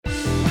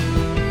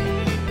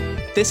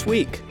This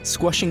week,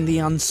 squashing the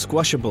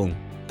unsquashable,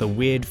 the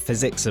weird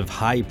physics of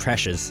high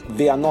pressures.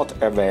 We are not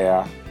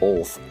aware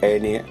of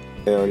any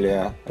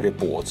earlier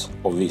reports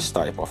of this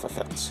type of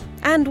effects.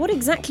 And what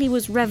exactly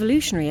was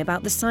revolutionary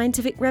about the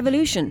scientific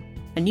revolution?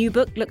 A new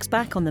book looks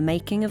back on the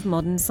making of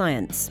modern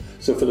science.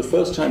 So for the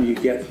first time you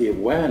get the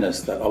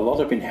awareness that a lot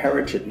of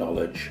inherited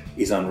knowledge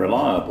is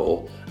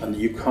unreliable and that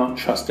you can't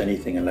trust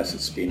anything unless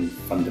it's been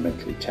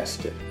fundamentally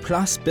tested.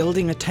 Plus,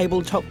 building a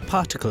tabletop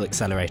particle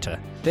accelerator.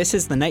 This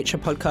is the Nature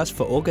Podcast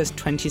for August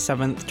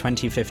 27th,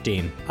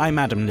 2015. I'm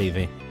Adam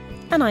Levy.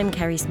 And I'm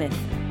Kerry Smith.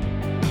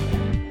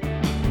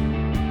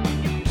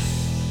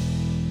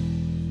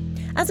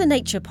 As a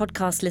Nature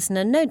Podcast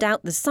listener, no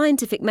doubt the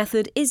scientific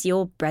method is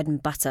your bread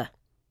and butter.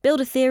 Build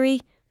a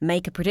theory,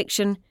 make a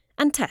prediction,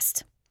 and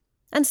test.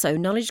 And so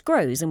knowledge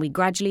grows and we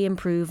gradually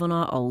improve on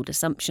our old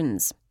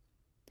assumptions.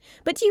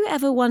 But do you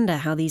ever wonder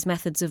how these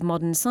methods of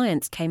modern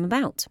science came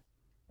about?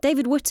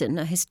 David Wootton,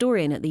 a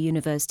historian at the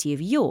University of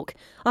York,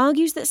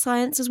 argues that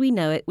science as we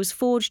know it was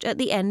forged at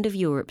the end of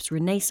Europe's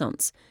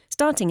Renaissance,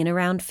 starting in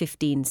around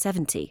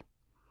 1570.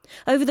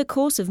 Over the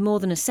course of more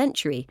than a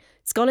century,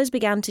 scholars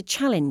began to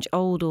challenge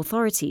old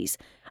authorities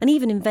and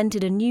even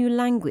invented a new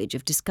language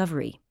of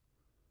discovery.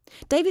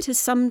 David has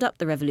summed up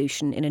the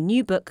revolution in a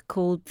new book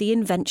called The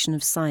Invention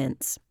of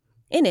Science.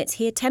 In it,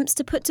 he attempts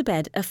to put to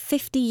bed a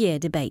 50-year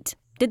debate.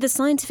 Did the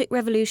scientific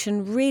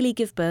revolution really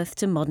give birth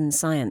to modern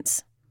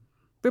science?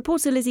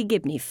 Reporter Lizzie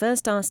Gibney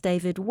first asked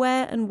David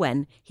where and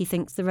when he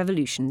thinks the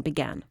revolution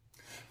began.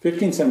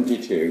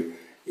 1572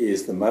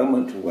 is the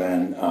moment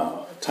when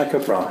Tycho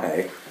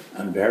Brahe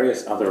and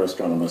various other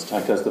astronomers,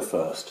 Tycho's the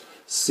first,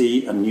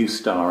 see a new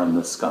star in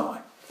the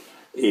sky.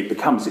 It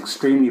becomes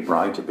extremely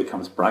bright, it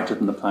becomes brighter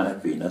than the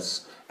planet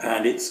Venus,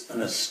 and it's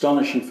an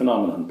astonishing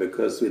phenomenon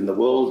because in the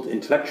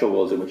intellectual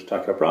world in which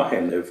Tycho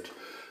Brahe lived,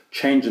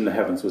 change in the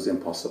heavens was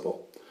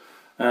impossible.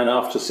 And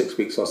after 6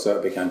 weeks or so,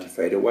 it began to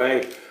fade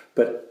away,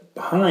 but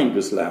behind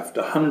was left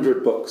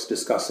 100 books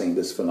discussing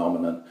this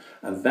phenomenon,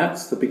 and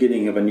that's the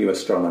beginning of a new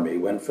astronomy,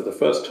 when for the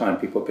first time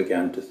people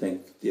began to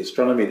think that the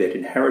astronomy they'd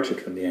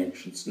inherited from the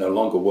ancients no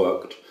longer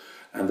worked,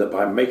 and that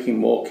by making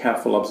more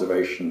careful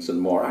observations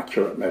and more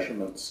accurate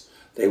measurements,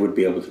 they would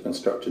be able to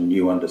construct a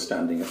new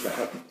understanding of the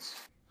heavens.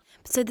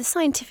 So the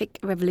scientific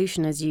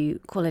revolution, as you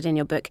call it in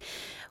your book,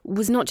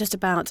 was not just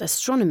about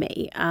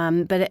astronomy,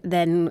 but it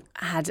then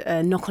had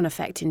a knock-on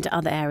effect into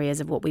other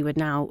areas of what we would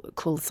now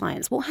call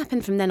science. What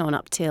happened from then on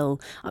up till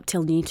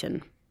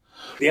Newton?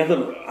 The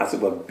other, as it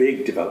were,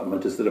 big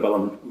development is the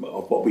development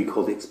of what we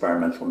call the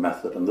experimental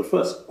method. And the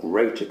first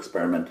great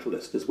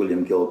experimentalist is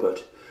William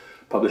Gilbert,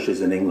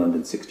 publishes in England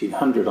in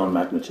 1600 on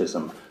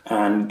magnetism.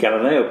 And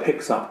Galileo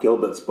picks up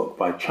Gilbert's book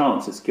by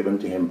chance. It's given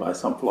to him by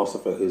some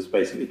philosopher who's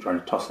basically trying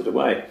to toss it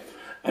away.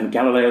 And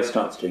Galileo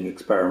starts doing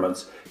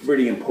experiments,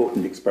 really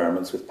important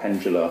experiments with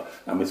pendula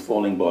and with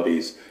falling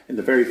bodies in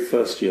the very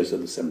first years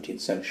of the 17th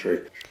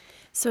century.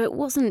 So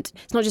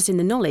it's not just in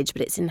the knowledge,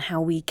 but it's in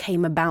how we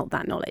came about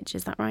that knowledge.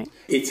 Is that right?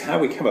 It's how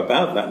we come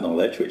about that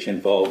knowledge, which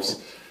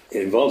involves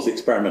the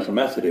experimental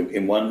method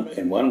in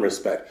one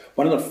respect.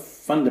 One of the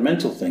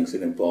fundamental things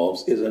it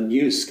involves is a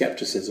new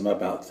skepticism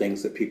about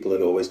things that people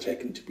had always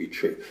taken to be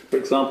true. For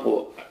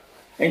example,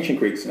 ancient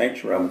Greeks and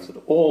ancient Romans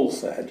had all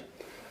said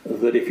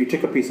that if you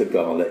took a piece of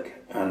garlic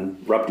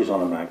and rubbed it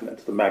on a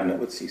magnet, the magnet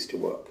would cease to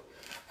work.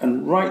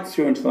 And right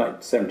through into the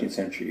 17th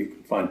century, you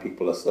can find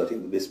people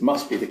asserting that this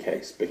must be the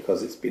case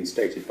because it's been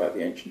stated by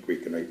the ancient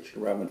Greek and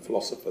ancient Roman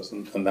philosophers,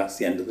 and that's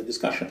the end of the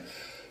discussion.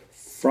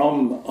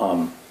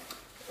 From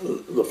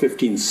the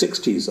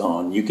 1560s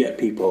on, you get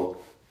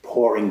people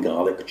pouring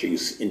garlic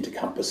juice into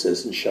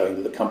compasses and showing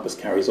that the compass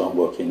carries on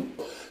working.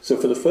 So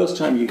for the first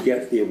time, you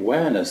get the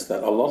awareness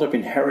that a lot of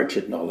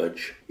inherited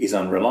knowledge is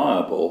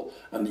unreliable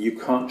and that you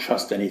can't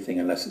trust anything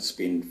unless it's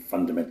been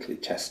fundamentally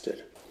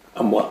tested.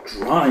 And what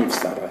drives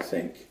that, I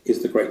think,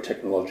 is the great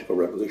technological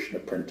revolution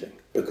of printing,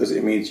 because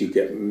it means you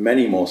get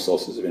many more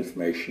sources of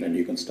information and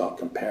you can start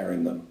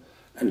comparing them,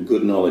 and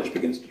good knowledge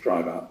begins to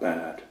drive out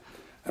bad.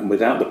 And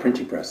without the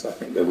printing press, I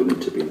think there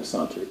wouldn't have been a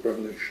scientific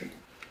revolution.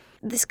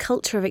 This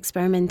culture of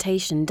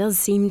experimentation does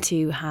seem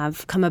to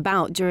have come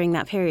about during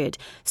that period.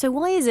 So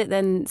why is it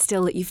then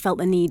still that you felt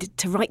the need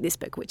to write this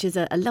book, which is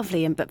a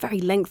lovely but very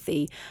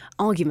lengthy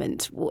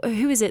argument?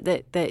 Who is it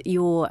that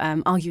you're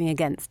arguing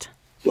against?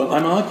 Well,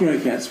 I'm arguing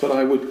against what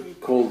I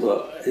would call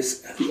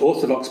the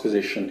orthodox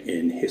position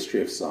in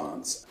history of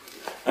science.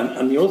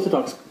 And the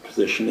orthodox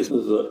position is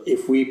that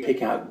if we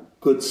pick out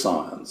good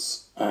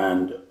science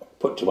and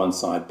put to one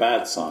side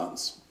bad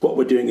science, what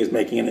we're doing is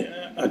making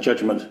a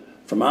judgment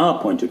from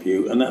our point of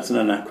view, and that's an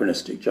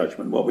anachronistic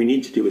judgment. What we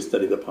need to do is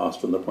study the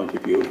past from the point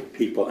of view of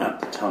people at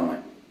the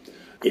time.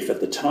 If at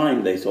the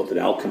time they thought that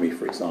alchemy,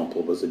 for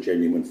example, was a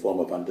genuine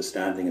form of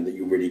understanding and that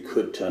you really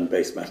could turn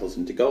base metals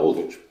into gold,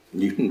 which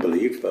Newton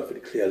believed perfectly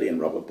clearly and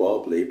Robert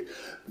Boyle believed,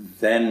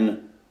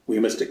 then we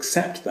must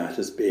accept that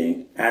as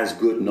being as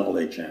good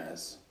knowledge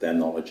as their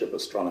knowledge of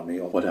astronomy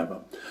or whatever.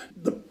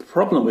 The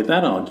problem with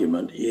that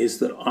argument is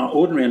that our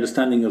ordinary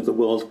understanding of the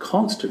world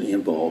constantly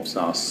involves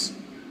us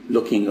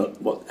looking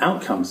at what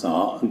outcomes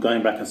are and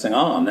going back and saying,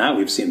 now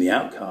we've seen the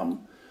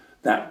outcome,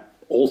 that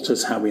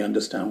alters how we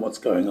understand what's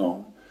going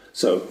on.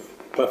 So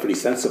perfectly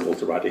sensible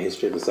to write a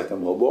history of the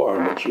Second World War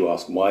in which you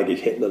ask, why did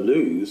Hitler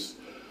lose?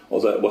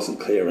 Although it wasn't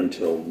clear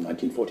until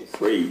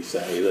 1943,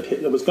 say, that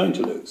Hitler was going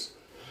to lose.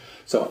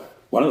 So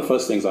one of the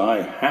first things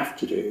I have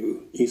to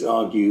do is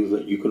argue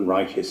that you can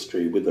write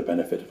history with the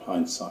benefit of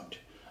hindsight.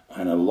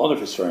 And a lot of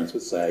historians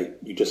would say,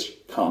 you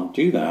just can't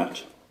do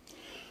that.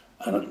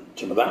 And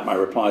to that, my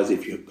reply is,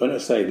 if you're going to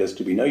say there's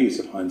to be no use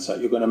of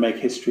hindsight, you're going to make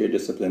history a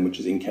discipline which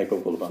is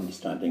incapable of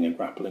understanding and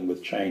grappling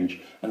with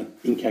change and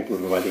incapable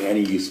of providing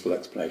any useful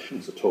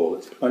explanations at all.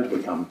 It's going to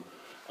become,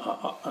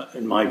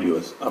 in my view,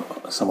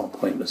 a somewhat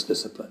pointless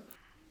discipline.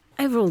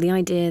 Overall, the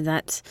idea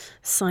that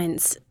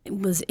science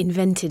was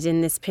invented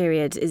in this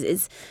period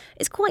is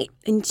quite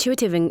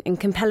intuitive and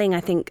compelling, I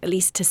think, at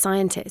least to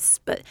scientists.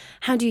 But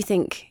how do you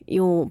think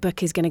your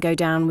book is going to go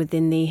down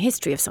within the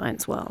history of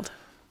science world?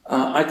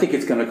 I think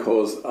it's going to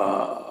cause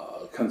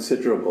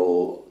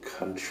considerable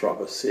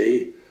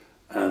controversy,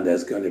 and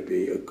there's going to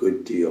be a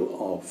good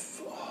deal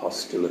of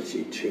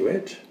hostility to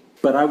it.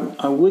 But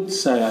I would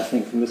say, I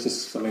think, and this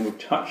is something we've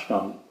touched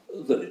on,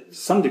 that to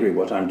some degree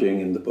what I'm doing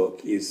in the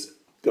book is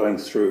going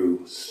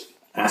through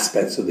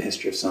aspects of the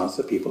history of science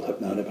that people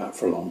have known about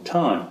for a long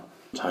time.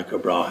 Tycho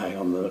Brahe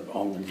on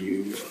the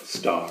new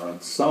star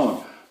and so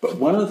on. But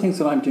one of the things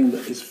that I'm doing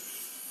that is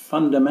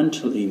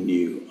fundamentally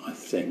new, I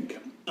think,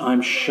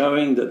 I'm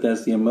showing that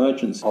there's the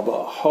emergence of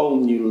a whole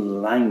new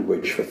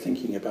language for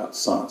thinking about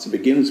science. It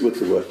begins with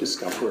the word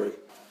discovery.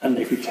 And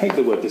if you take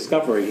the word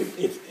discovery,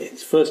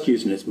 it's first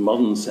used in its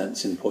modern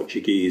sense in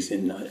Portuguese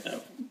in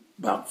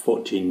about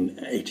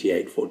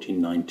 1488,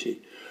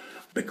 1490,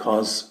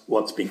 because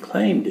what's been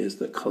claimed is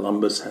that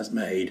Columbus has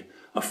made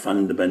a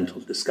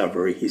fundamental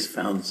discovery. He's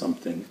found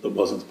something that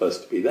wasn't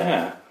supposed to be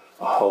there,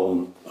 a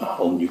whole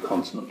new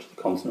continent,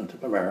 the continent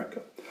of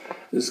America.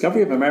 The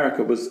discovery of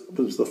America was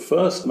the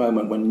first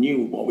moment when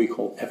what we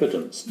call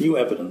new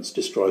evidence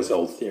destroys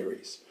old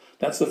theories.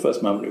 That's the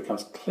first moment it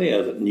becomes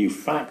clear that new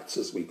facts,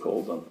 as we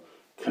call them,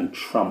 can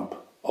trump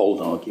old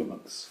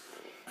arguments.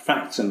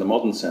 Facts in the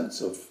modern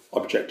sense of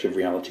objective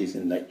realities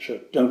in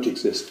nature don't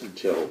exist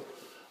until,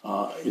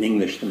 in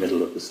English, the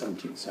middle of the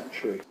 17th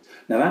century.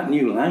 Now, that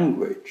new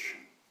language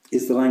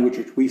is the language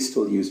which we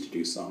still use to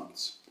do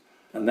science.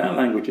 And that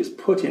language is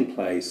put in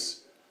place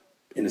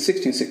in the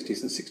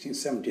 1660s and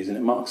 1670s, and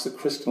it marks the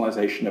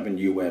crystallization of a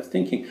new way of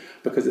thinking,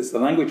 because it's the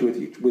language with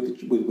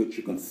which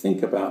you can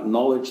think about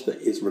knowledge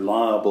that is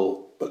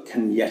reliable but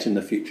can yet in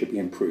the future be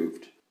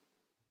improved.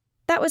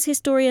 That was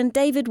historian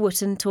David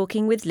Wootton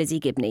talking with Lizzie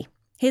Gibney.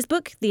 His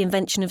book, The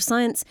Invention of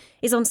Science,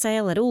 is on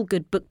sale at all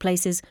good book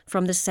places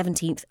from the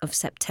 17th of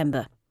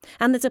September.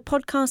 And there's a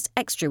podcast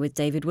extra with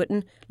David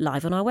Wootton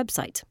live on our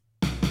website.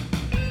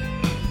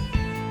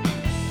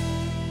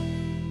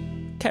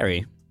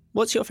 Kerry,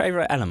 what's your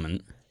favourite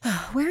element?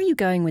 Where are you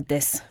going with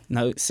this?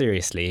 No,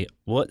 seriously,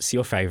 what's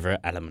your favourite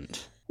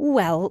element?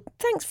 Well,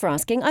 thanks for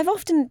asking. I've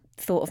often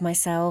thought of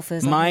myself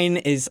as... Mine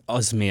is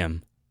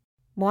osmium.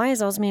 Why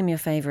is osmium your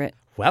favourite?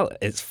 Well,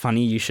 it's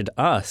funny you should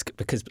ask,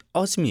 because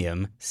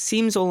osmium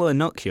seems all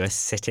innocuous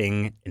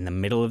sitting in the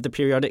middle of the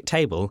periodic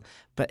table,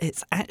 but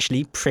it's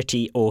actually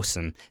pretty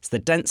awesome. It's the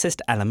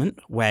densest element,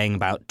 weighing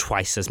about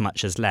twice as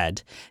much as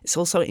lead. It's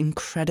also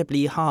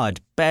incredibly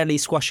hard, barely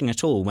squashing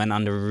at all when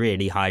under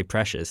really high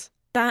pressures.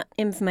 That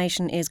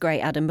information is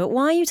great, Adam, but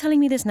why are you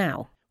telling me this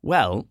now?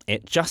 Well,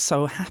 it just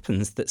so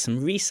happens that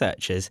some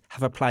researchers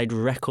have applied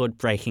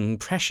record-breaking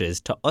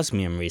pressures to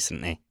osmium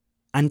recently.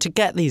 And to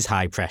get these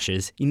high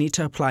pressures, you need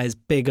to apply as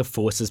big a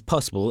force as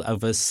possible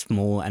over as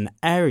small an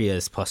area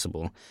as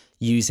possible,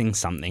 using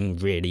something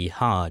really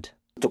hard.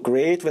 To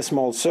create the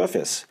small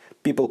surface,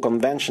 people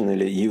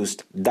conventionally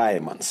used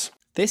diamonds.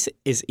 This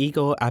is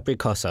Igor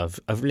Abrikosov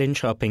of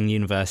Linköping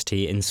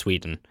University in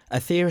Sweden, a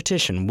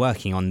theoretician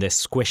working on this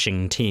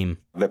squishing team.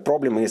 The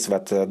problem is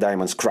that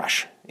diamonds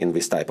crash in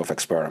this type of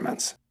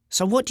experiments.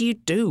 So what do you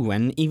do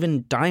when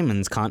even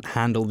diamonds can't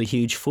handle the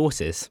huge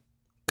forces?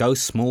 Go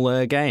smaller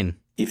again.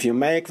 If you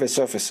make the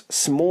surface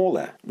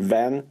smaller,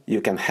 then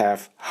you can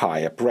have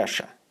higher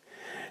pressure.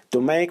 To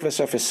make the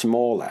surface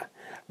smaller,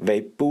 they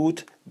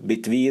put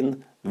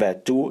between the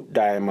two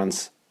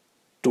diamonds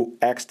two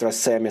extra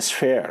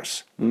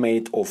semispheres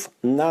made of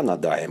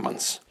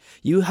nanodiamonds.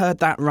 You heard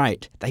that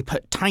right. They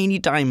put tiny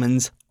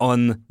diamonds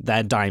on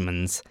their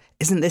diamonds.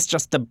 Isn't this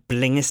just the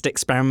blingest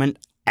experiment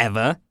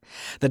ever?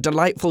 The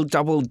delightful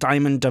double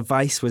diamond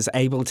device was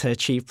able to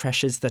achieve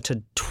pressures that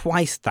are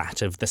twice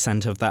that of the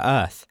centre of the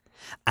Earth.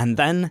 And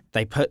then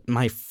they put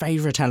my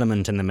favourite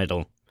element in the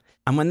middle.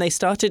 And when they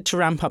started to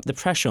ramp up the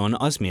pressure on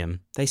osmium,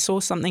 they saw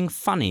something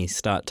funny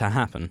start to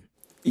happen.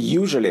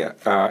 Usually,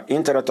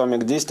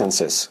 interatomic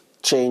distances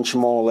change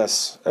more or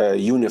less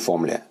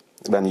uniformly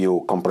when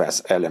you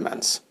compress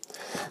elements.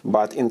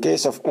 But in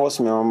case of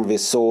osmium, we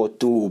saw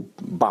two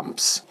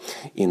bumps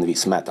in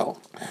this metal.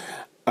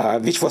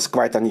 which was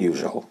quite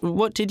unusual.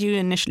 What did you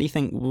initially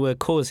think were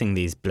causing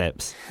these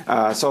blips?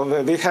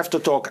 So we have to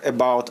talk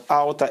about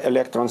outer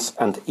electrons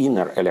and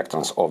inner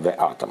electrons of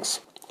the atoms.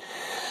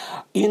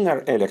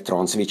 Inner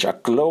electrons, which are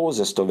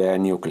closest to their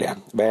nucleus,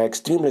 were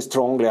extremely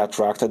strongly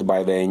attracted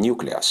by their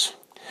nucleus.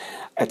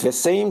 At the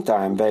same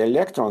time, the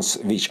electrons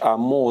which are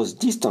most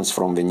distant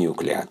from the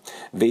nucleus,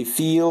 they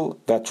feel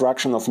the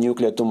attraction of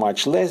nucleus to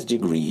much less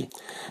degree.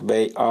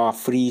 They are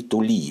free to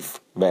leave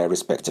their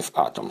respective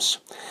atoms.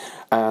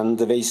 And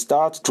they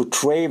start to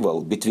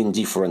travel between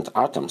different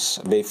atoms.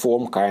 They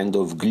form kind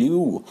of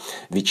glue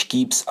which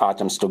keeps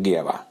atoms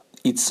together.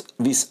 It's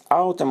these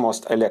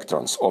outermost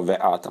electrons of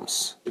the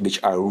atoms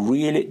which are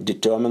really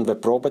determine the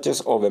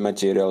properties of the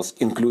materials,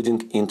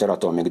 including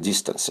interatomic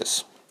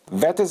distances.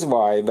 That is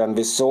why when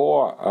we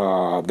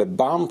saw the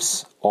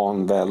bumps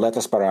on the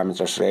lattice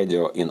parameters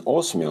radio in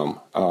osmium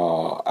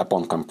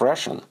upon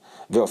compression,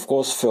 we of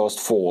course first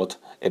thought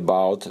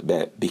about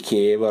the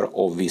behavior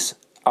of these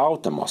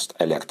outermost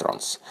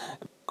electrons.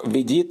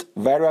 We did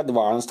very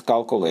advanced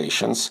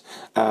calculations,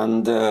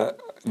 and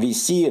we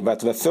see that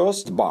the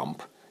first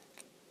bump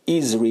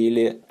is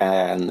really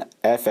an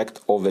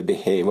effect of the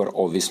behavior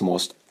of these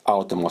most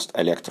outermost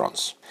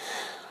electrons.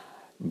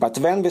 But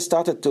when we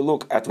started to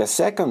look at the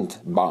second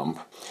bump,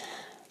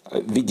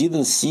 we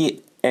didn't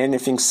see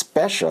anything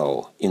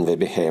special in the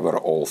behavior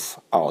of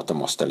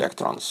outermost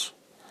electrons.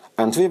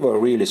 And we were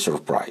really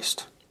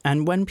surprised.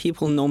 And when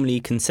people normally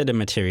consider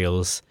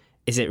materials,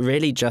 is it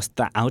really just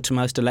the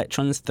outermost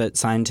electrons that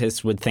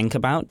scientists would think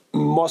about?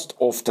 Most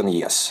often,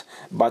 yes.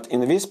 But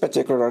in this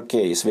particular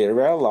case, we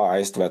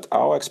realized that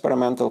our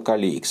experimental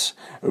colleagues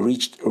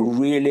reached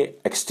really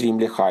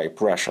extremely high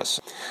pressures.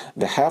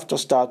 They have to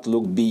start to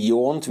look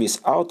beyond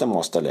these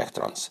outermost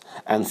electrons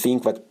and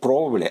think that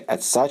probably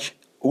at such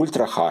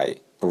ultra-high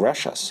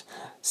pressures,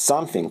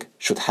 something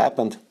should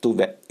happen to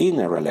the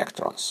inner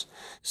electrons.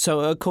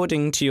 So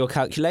according to your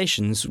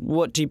calculations,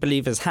 what do you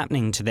believe is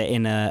happening to the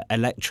inner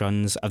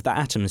electrons of the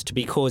atoms to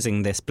be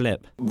causing this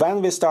blip?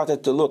 When we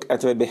started to look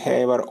at the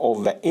behavior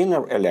of the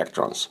inner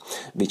electrons,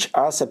 which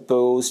are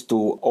supposed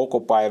to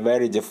occupy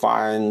very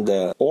defined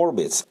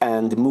orbits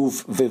and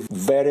move with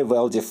very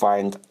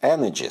well-defined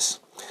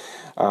energies,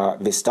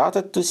 we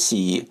started to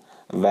see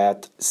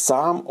that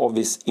some of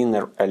these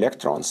inner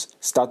electrons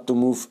start to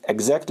move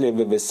exactly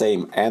with the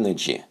same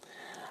energy.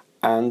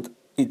 And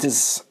it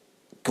is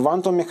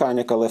quantum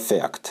mechanical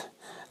effect,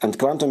 and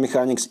quantum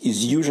mechanics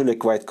is usually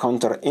quite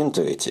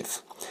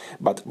counterintuitive.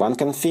 But one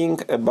can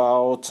think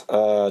about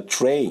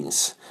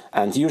trains,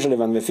 and usually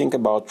when we think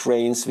about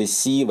trains, we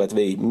see that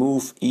they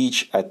move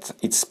each at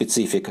its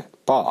specific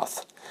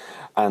path.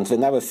 And we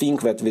never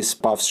think that these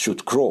paths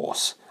should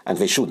cross, and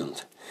they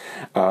shouldn't.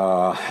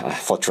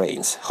 For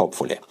trains,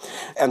 hopefully.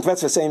 And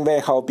that's the same way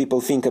how people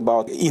think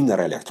about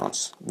inner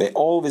electrons. They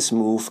always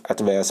move at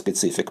their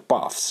specific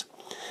paths,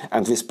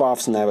 and these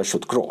paths never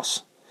should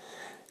cross.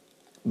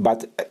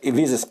 But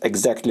this is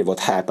exactly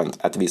what happened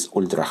at this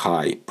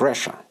ultra-high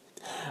pressure.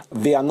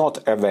 We are not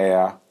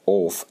aware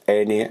of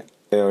any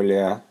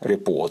earlier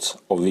reports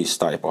of this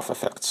type of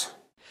effects.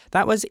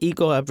 That was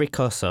Igor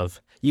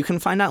Abrikosov. You can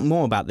find out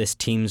more about this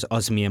team's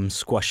osmium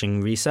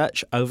squashing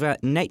research over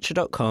at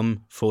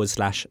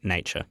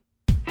nature.com/nature.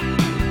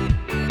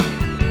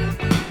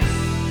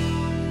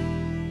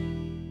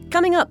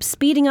 Coming up,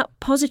 speeding up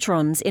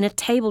positrons in a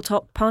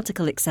tabletop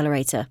particle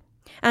accelerator.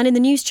 And in the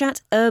news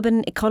chat,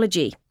 urban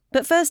ecology.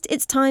 But first,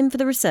 it's time for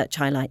the research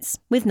highlights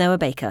with Noah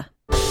Baker.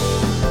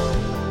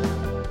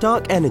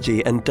 Dark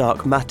energy and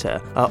dark matter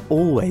are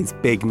always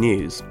big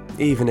news,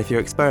 even if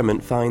your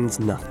experiment finds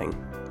nothing.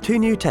 2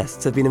 new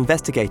tests have been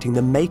investigating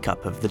the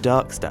makeup of the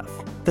dark stuff.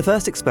 The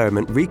first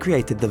experiment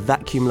recreated the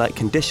vacuum-like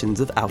conditions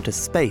of outer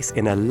space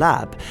in a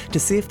lab to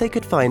see if they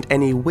could find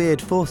any weird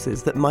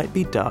forces that might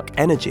be dark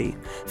energy,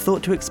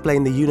 thought to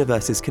explain the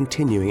universe's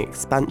continuing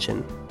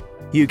expansion.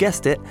 You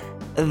guessed it,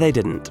 they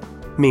didn't.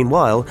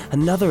 Meanwhile,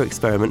 another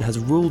experiment has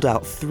ruled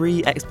out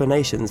 3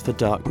 explanations for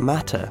dark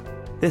matter.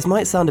 This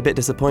might sound a bit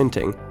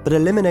disappointing, but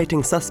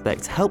eliminating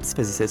suspects helps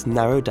physicists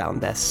narrow down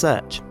their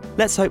search.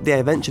 Let's hope they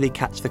eventually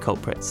catch the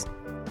culprits.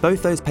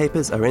 Both those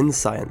papers are in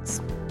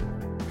Science.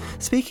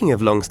 Speaking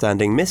of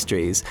long-standing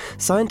mysteries,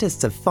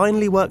 scientists have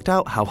finally worked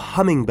out how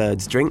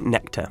hummingbirds drink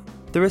nectar.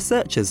 The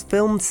researchers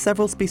filmed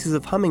several species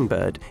of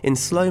hummingbird in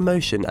slow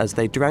motion as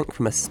they drank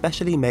from a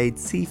specially made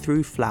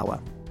see-through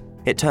flower.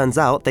 It turns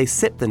out they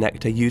sip the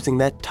nectar using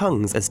their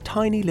tongues as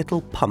tiny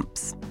little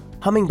pumps.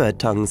 Hummingbird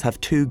tongues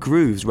have 2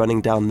 grooves running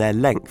down their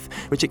length,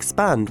 which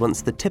expand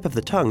once the tip of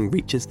the tongue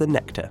reaches the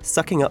nectar,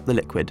 sucking up the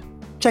liquid.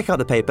 Check out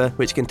the paper,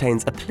 which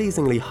contains a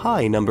pleasingly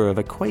high number of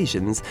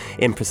equations,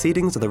 in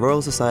Proceedings of the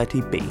Royal Society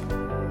B.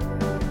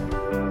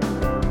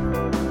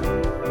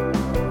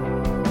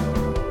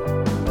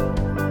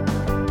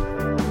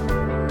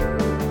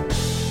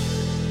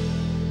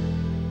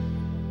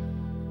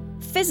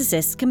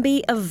 Physicists can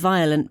be a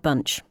violent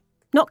bunch.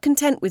 Not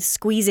content with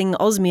squeezing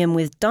osmium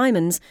with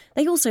diamonds,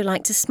 they also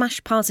like to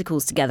smash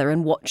particles together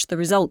and watch the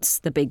results,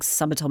 the big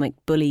subatomic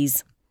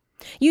bullies.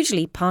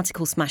 Usually,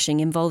 particle smashing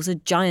involves a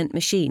giant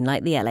machine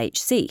like the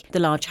LHC, the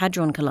Large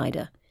Hadron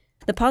Collider.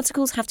 The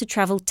particles have to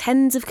travel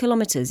tens of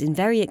kilometres in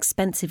very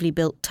expensively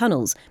built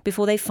tunnels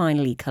before they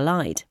finally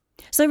collide.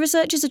 So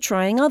researchers are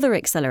trying other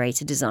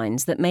accelerator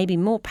designs that may be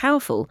more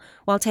powerful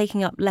while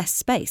taking up less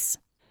space.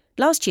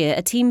 Last year,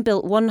 a team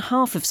built one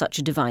half of such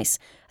a device,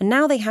 and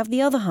now they have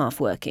the other half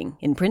working,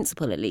 in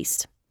principle at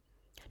least.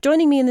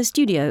 Joining me in the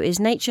studio is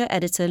Nature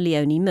editor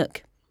Leonie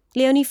Muck.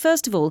 Leonie,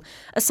 first of all,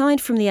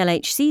 aside from the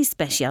LHC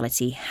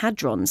speciality,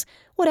 hadrons,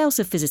 what else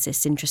are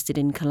physicists interested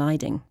in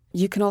colliding?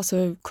 You can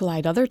also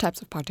collide other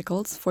types of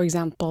particles, for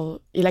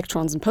example,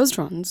 electrons and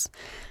positrons.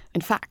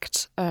 In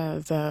fact,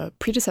 the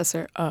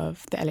predecessor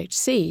of the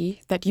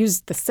LHC that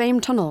used the same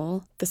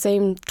tunnel, the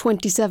same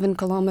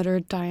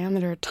 27-kilometer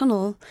diameter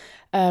tunnel,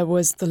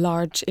 was the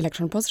Large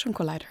Electron-Positron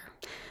Collider.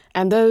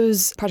 And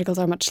those particles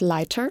are much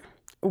lighter,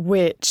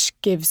 which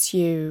gives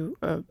you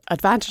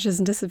advantages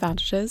and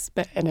disadvantages.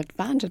 But an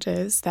advantage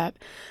is that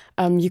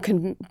you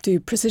can do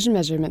precision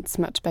measurements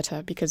much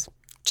better because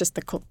just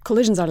the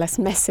collisions are less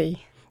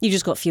messy. You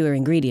just got fewer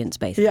ingredients,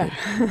 basically.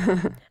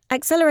 Yeah.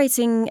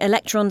 Accelerating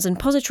electrons and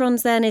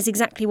positrons, then, is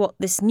exactly what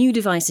this new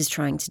device is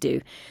trying to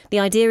do. The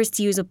idea is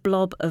to use a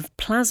blob of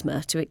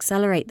plasma to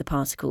accelerate the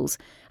particles.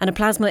 And a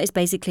plasma is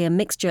basically a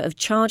mixture of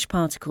charged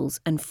particles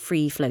and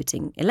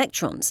free-floating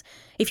electrons.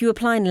 If you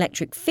apply an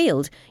electric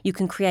field, you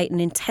can create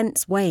an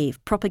intense wave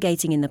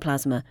propagating in the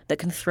plasma that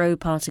can throw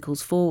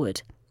particles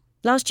forward.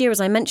 Last year, as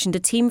I mentioned, a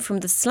team from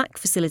the SLAC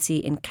facility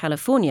in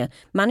California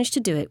managed to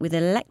do it with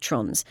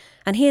electrons.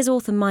 And here's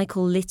author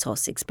Michael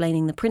Litos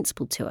explaining the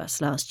principle to us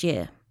last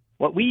year.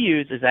 What we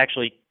use is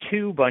actually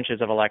two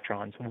bunches of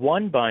electrons.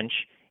 One bunch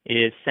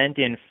is sent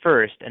in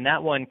first, and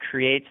that one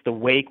creates the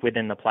wake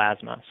within the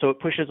plasma. So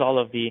it pushes all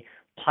of the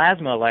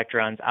plasma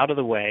electrons out of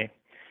the way.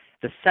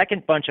 The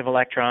second bunch of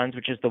electrons,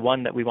 which is the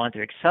one that we want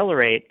to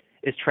accelerate,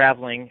 is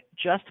traveling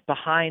just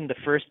behind the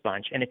first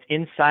bunch, and it's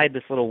inside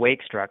this little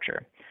wake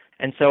structure.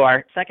 And so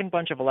our second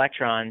bunch of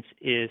electrons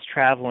is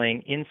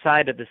traveling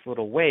inside of this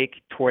little wake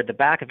toward the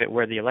back of it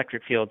where the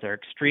electric fields are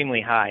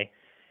extremely high.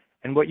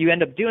 And what you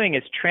end up doing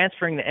is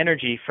transferring the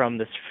energy from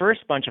this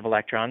first bunch of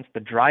electrons, the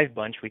drive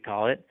bunch we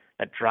call it,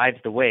 that drives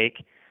the wake,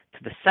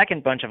 to the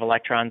second bunch of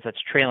electrons that's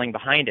trailing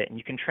behind it. And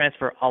you can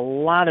transfer a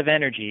lot of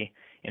energy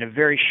in a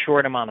very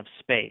short amount of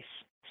space.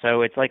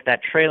 So it's like that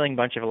trailing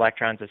bunch of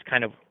electrons is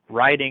kind of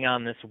riding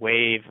on this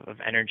wave of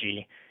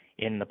energy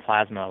in the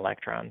plasma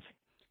electrons.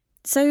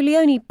 So,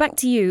 Leonie, back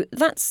to you.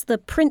 That's the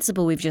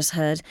principle we've just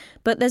heard,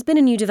 but there's been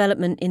a new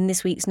development in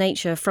this week's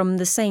Nature from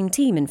the same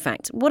team, in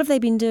fact. What have they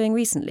been doing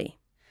recently?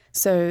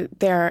 So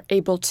they're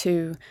able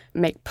to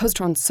make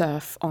positrons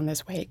surf on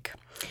this wake.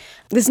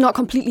 This is not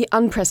completely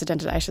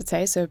unprecedented, I should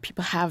say. So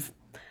people have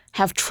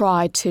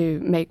tried to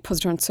make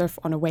positrons surf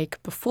on a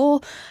wake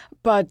before,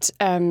 but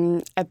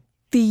at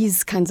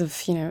these kinds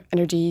of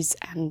energies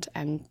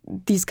and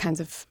these kinds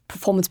of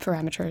performance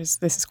parameters,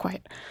 this is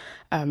quite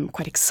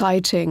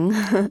exciting.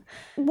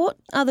 What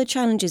other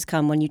challenges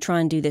come when you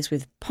try and do this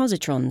with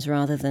positrons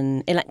rather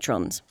than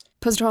electrons?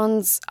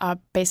 Positrons are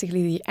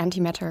basically the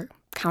antimatter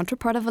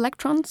counterpart of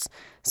electrons.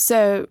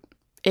 So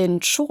in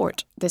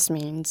short, this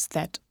means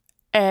that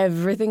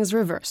everything's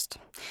reversed.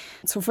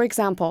 So for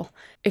example,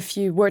 if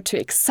you were to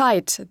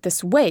excite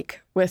this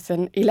wake with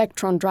an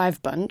electron drive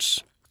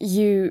bunch,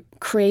 you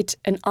create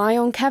an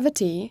ion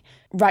cavity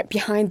right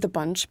behind the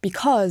bunch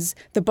because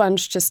the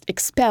bunch just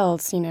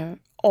expels,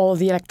 all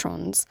the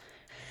electrons.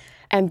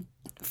 And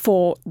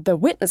for the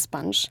witness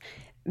bunch,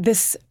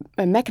 this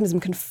mechanism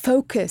can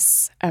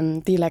focus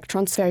the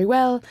electrons very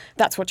well.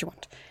 That's what you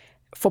want.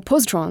 For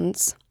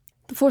positrons,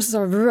 the forces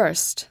are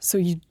reversed, so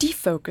you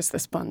defocus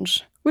this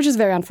bunch, which is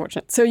very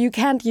unfortunate. So you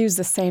can't use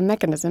the same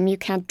mechanism. You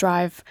can't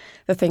drive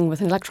the thing with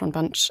an electron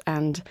bunch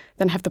and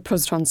then have the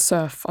positrons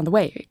surf on the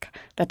wake.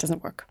 That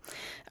doesn't work.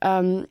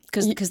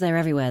 Because they're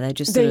everywhere. They're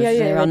just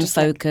they're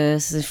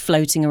unfocused, they're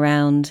floating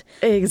around.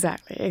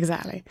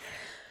 Exactly.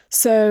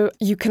 So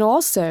you can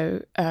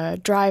also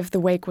drive the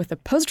wake with a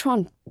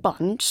positron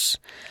bunch,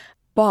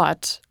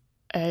 but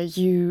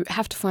you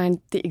have to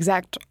find the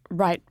exact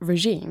right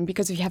regime,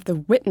 because if you have the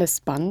witness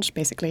bunch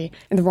basically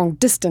in the wrong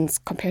distance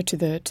compared to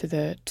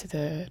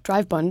the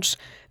drive bunch,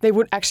 they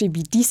would actually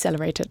be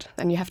decelerated,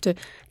 and you have to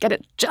get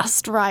it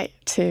just right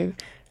to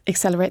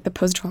accelerate the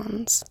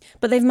positrons.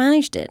 But they've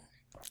managed it.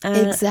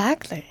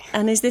 Exactly.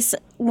 And is this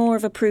more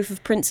of a proof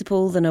of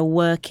principle than a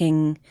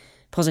working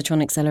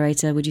positron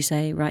accelerator, would you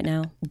say, right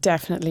now?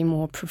 Definitely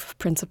more proof of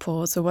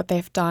principle. So what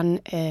they've done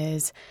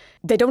is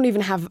they don't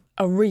even have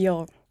a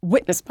real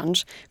witness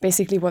bunch.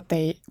 Basically what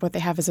they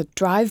have is a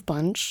drive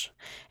bunch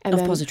of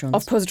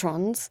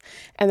positrons,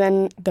 and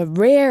then the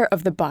rear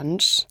of the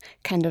bunch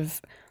kind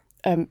of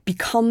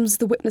becomes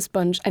the witness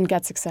bunch and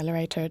gets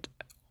accelerated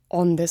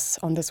on this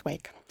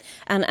wake.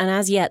 And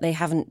as yet they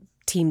haven't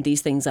teamed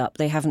these things up.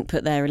 They haven't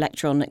put their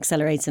electron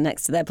accelerator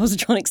next to their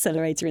positron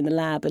accelerator in the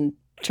lab and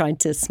tried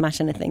to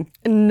smash anything.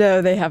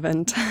 No, they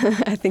haven't.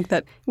 I think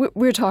that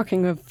we're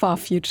talking of far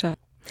future.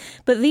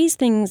 But these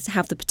things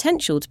have the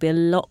potential to be a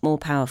lot more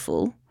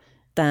powerful.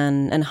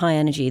 and high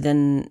energy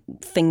than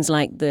things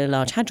like the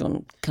Large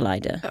Hadron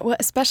Collider. Well,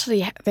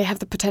 especially they have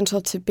the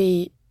potential to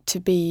be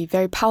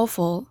very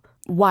powerful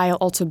while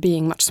also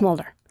being much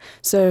smaller.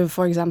 So,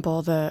 for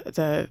example,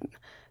 the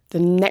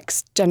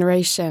next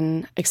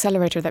generation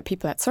accelerator that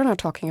people at CERN are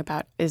talking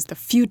about is the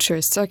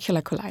Future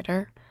Circular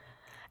Collider.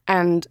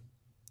 And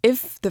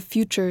if the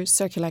Future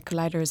Circular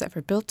Collider is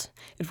ever built,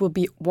 it will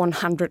be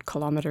 100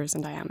 kilometers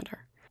in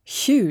diameter.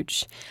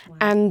 Huge. Wow.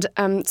 And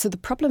so the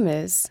problem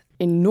is,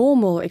 in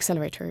normal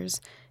accelerators,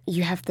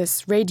 you have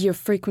this radio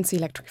frequency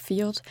electric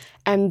field,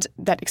 and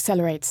that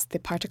accelerates the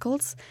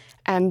particles.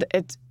 And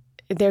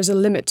there's a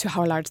limit to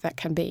how large that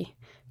can be,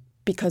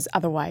 because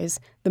otherwise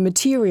the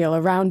material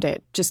around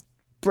it just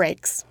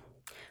breaks.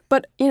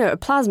 But, a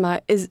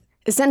plasma is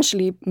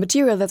essentially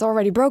material that's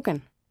already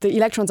broken. The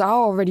electrons are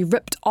already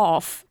ripped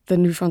off the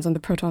neutrons and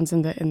the protons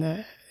in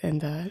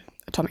the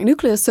atomic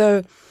nucleus,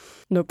 so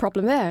no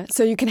problem there.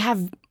 So you can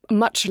have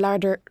much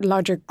larger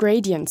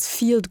gradients,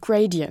 field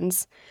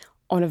gradients,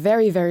 on a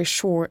very, very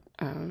short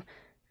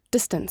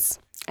distance.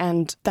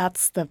 And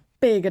that's the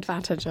big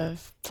advantage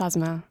of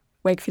plasma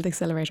wake field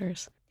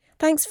accelerators.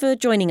 Thanks for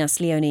joining us,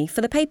 Leonie.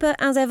 For the paper,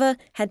 as ever,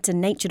 head to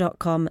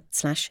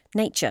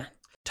nature.com/nature.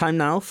 Time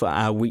now for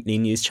our weekly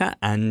news chat,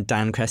 and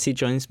Dan Cressy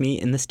joins me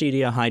in the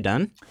studio. Hi,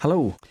 Dan.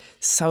 Hello.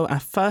 So our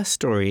first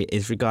story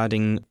is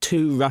regarding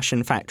 2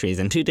 Russian factories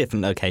in 2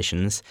 different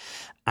locations,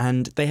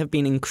 and they have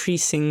been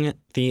increasing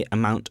the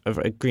amount of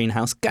a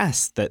greenhouse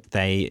gas that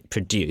they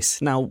produce.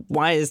 Now,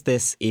 why is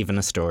this even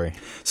a story?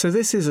 So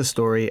this is a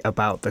story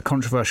about the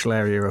controversial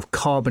area of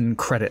carbon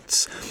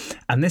credits.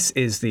 And this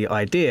is the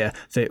idea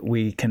that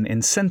we can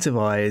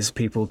incentivize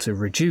people to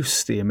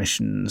reduce the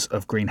emissions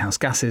of greenhouse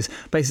gases,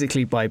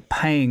 basically by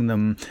paying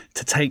them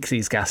to take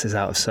these gases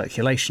out of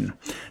circulation.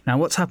 Now,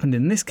 what's happened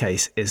in this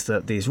case is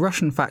that these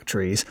Russian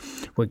factories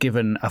were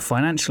given a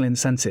financial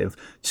incentive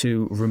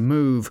to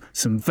remove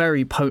some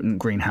very potent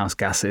greenhouse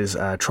gases,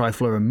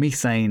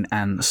 trifluoromethane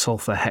and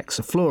sulfur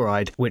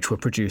hexafluoride, which were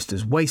produced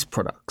as waste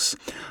products.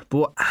 But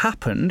what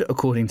happened,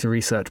 according to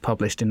research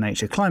published in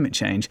Nature Climate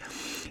Change,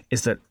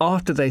 is that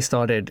after they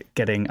started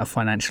getting a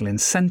financial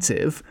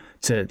incentive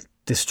to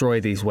destroy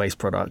these waste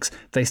products,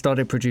 they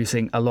started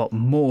producing a lot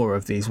more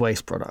of these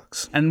waste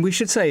products. And we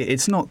should say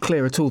it's not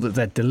clear at all that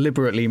they're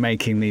deliberately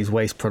making these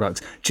waste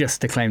products just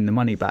to claim the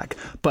money back.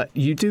 But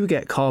you do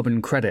get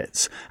carbon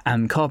credits,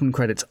 and carbon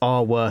credits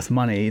are worth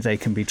money. They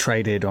can be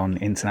traded on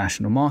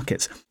international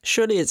markets.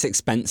 Surely it's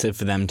expensive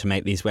for them to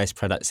make these waste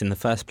products in the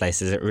first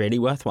place. Is it really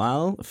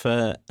worthwhile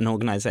for an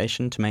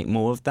organisation to make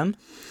more of them?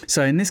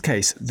 So in this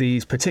case,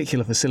 these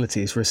particular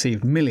facilities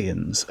received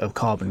millions of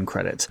carbon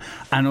credits.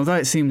 And although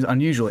it seems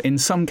unusual, in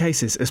some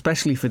cases,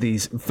 especially for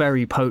these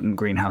very potent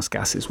greenhouse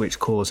gases, which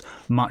cause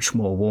much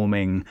more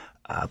warming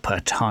per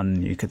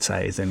tonne, you could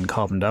say, than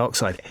carbon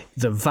dioxide,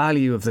 the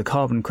value of the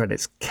carbon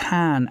credits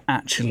can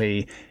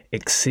actually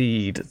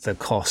exceed the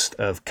cost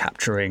of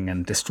capturing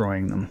and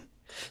destroying them.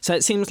 So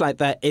it seems like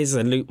there is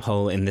a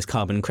loophole in this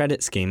carbon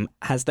credit scheme.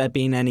 Has there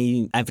been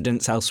any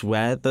evidence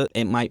elsewhere that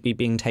it might be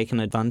being taken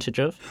advantage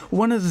of?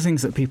 One of the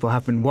things that people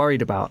have been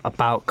worried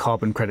about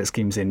carbon credit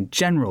schemes in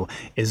general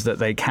is that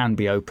they can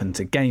be open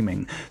to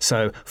gaming.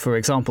 So, for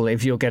example,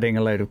 if you're getting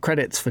a load of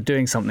credits for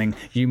doing something,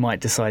 you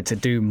might decide to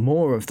do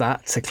more of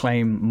that to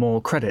claim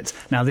more credits.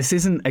 Now, this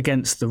isn't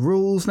against the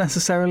rules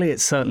necessarily.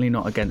 It's certainly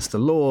not against the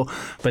law,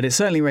 but it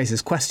certainly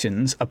raises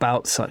questions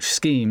about such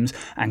schemes,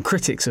 and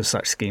critics of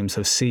such schemes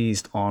have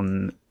seized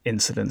on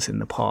incidents in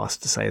the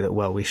past to say that,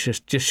 well, we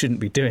just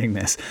shouldn't be doing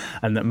this,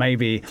 and that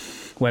maybe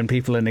when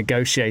people are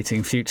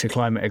negotiating future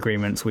climate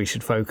agreements, we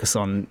should focus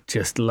on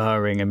just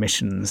lowering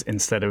emissions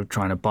instead of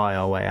trying to buy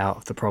our way out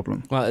of the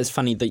problem. Well, it's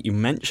funny that you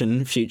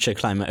mention future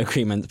climate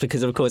agreements,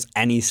 because of course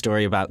any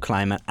story about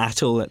climate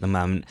at all at the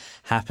moment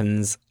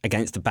happens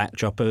against the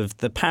backdrop of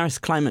the Paris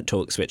climate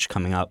talks, which are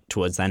coming up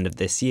towards the end of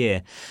this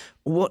year.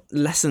 What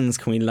lessons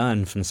can we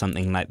learn from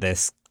something like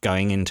this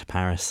going into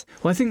Paris?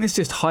 Well, I think this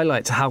just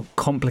highlights how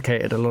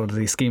complicated a lot of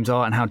these schemes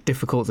are and how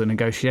difficult the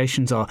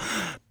negotiations are.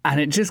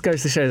 And it just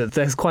goes to show that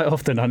there's quite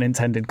often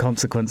unintended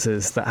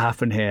consequences that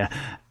happen here.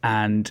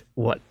 And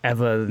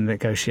whatever the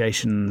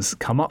negotiations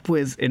come up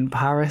with in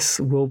Paris,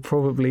 we'll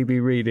probably be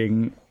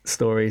reading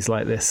stories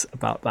like this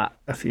about that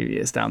a few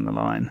years down the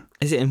line.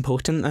 Is it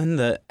important then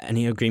that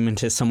any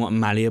agreement is somewhat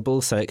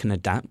malleable so it can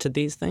adapt to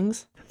these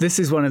things? This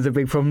is one of the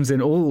big problems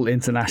in all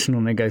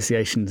international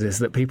negotiations, is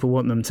that people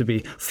want them to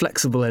be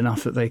flexible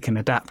enough that they can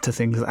adapt to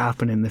things that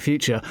happen in the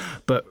future,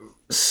 but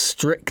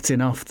strict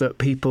enough that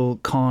people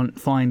can't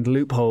find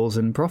loopholes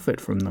and profit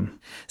from them.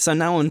 So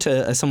now on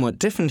to a somewhat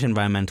different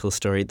environmental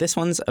story. This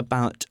one's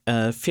about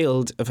a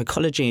field of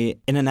ecology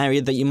in an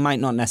area that you might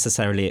not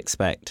necessarily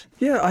expect.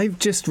 Yeah, I've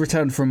just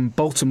returned from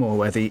Baltimore,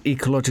 where the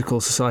Ecological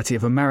Society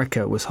of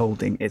America was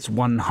holding its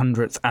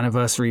 100th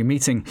anniversary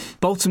meeting.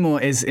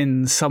 Baltimore is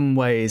in some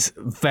ways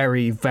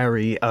very,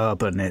 very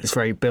urban. It's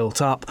very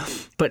built up,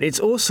 but it's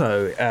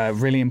also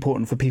really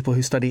important for people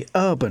who study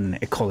urban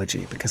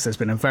ecology, because there's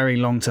been a very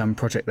long-term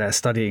project there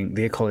studying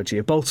the ecology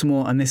of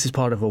Baltimore, and this is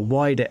part of a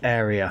wider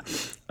area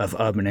of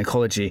urban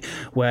ecology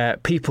where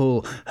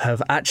people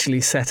have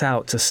actually set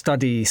out to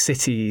study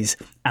cities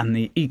and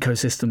the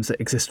ecosystems that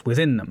exist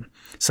within them.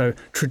 So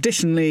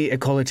traditionally,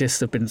 ecologists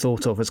have been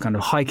thought of as kind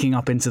of hiking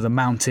up into the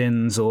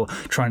mountains or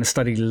trying to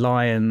study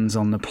lions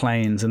on the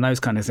plains and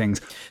those kind of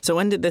things. So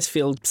when did this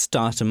field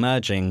start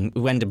emerging?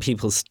 When did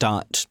people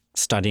start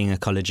studying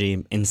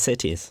ecology in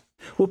cities?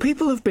 Well,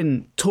 people have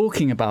been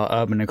talking about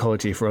urban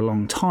ecology for a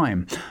long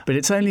time, but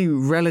it's only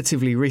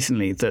relatively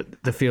recently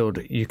that the field,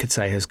 you could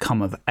say, has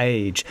come of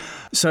age.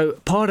 So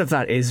part of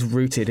that is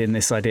rooted in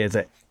this idea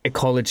that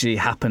ecology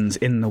happens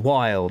in the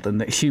wild and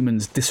that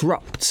humans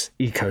disrupt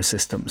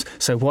ecosystems.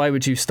 So why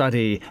would you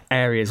study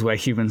areas where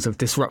humans have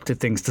disrupted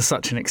things to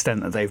such an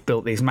extent that they've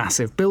built these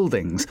massive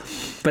buildings?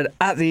 But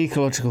at the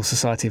Ecological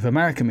Society of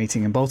America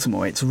meeting in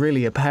Baltimore, it's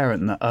really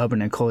apparent that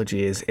urban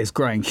ecology is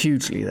growing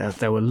hugely.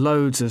 There were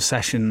loads of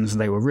sessions,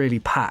 they were really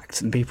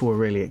packed, and people were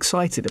really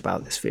excited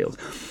about this field.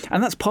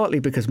 And that's partly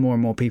because more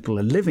and more people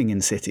are living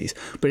in cities,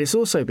 but it's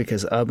also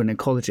because urban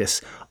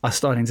ecologists are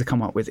starting to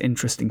come up with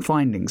interesting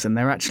findings, and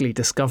they're actually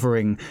discovering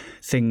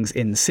things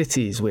in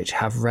cities which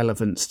have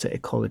relevance to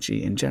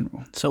ecology in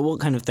general. So what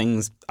kind of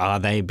things are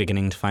they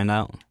beginning to find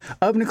out?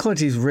 Urban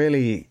ecology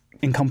really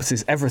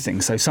encompasses everything.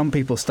 So some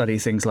people study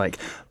things like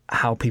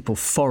how people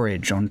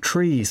forage on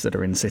trees that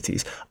are in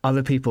cities.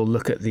 Other people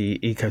look at the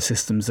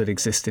ecosystems that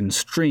exist in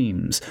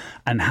streams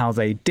and how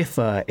they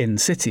differ in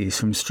cities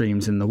from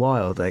streams in the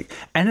wild. Like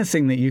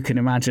anything that you can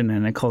imagine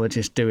an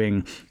ecologist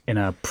doing in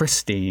a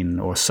pristine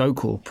or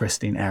so-called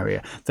pristine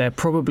area, they're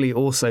probably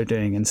also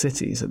doing in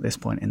cities at this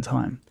point in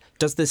time.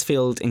 Does this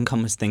field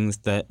encompass things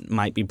that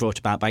might be brought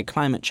about by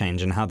climate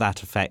change and how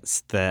that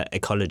affects the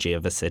ecology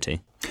of a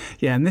city?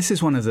 Yeah, and this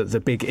is one of the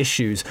big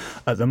issues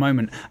at the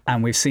moment,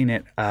 and we've seen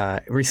it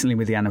recently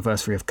with the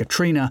anniversary of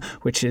Katrina,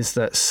 which is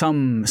that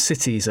some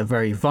cities are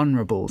very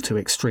vulnerable to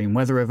extreme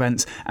weather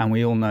events, and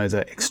we all know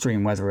that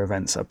extreme weather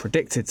events are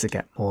predicted to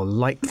get more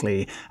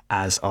likely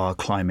as our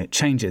climate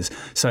changes.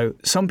 So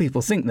some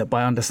people think that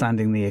by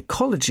understanding the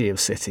ecology of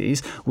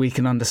cities, we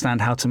can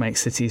understand how to make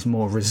cities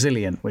more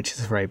resilient, which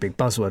is a very big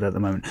buzzword at the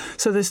moment.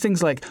 So there's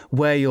things like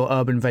where your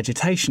urban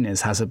vegetation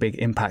is has a big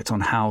impact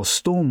on how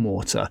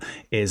stormwater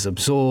is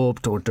absorbed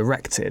or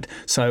directed.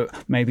 So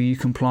maybe you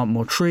can plant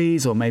more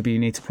trees, or maybe you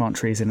need to plant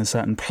trees in a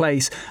certain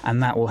place,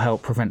 and that will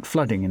help prevent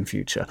flooding in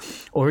future.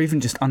 Or even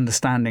just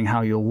understanding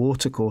how your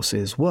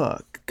watercourses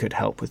work could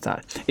help with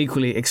that.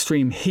 Equally,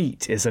 extreme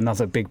heat is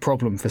another big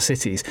problem for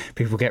cities.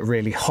 People get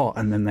really hot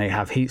and then they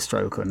have heat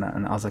stroke and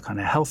other kind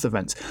of health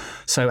events.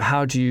 So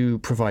how do you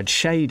provide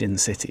shade in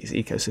cities?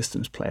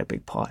 Ecosystems play a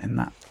big part in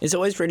that. It's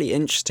always really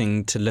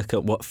interesting to look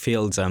at what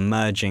fields are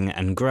emerging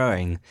and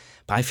growing,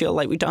 but I feel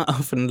like we don't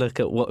often look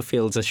at what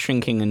fields are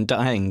shrinking and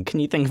dying. Can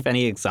you think of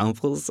any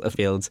examples of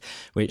fields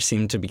which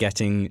seem to be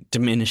getting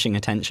diminishing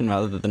attention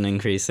rather than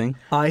increasing?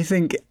 I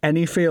think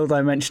any field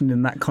I mentioned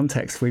in that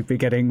context, we'd be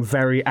getting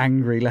very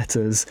angry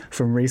letters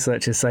from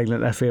researchers saying that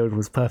their field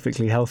was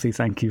perfectly healthy.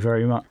 Thank you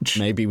very much.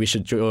 Maybe we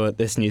should draw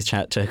this news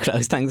chat to a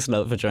close. Thanks a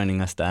lot for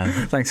joining us, Dan.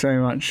 Thanks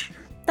very much.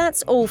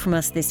 That's all from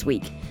us this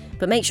week.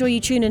 But make sure you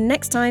tune in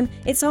next time.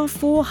 It's our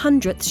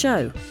 400th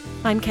show.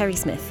 I'm Kerry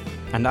Smith.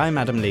 And I'm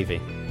Adam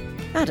Levy.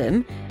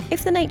 Adam,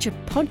 if the Nature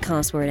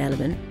podcast were an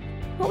element,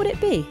 what would it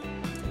be?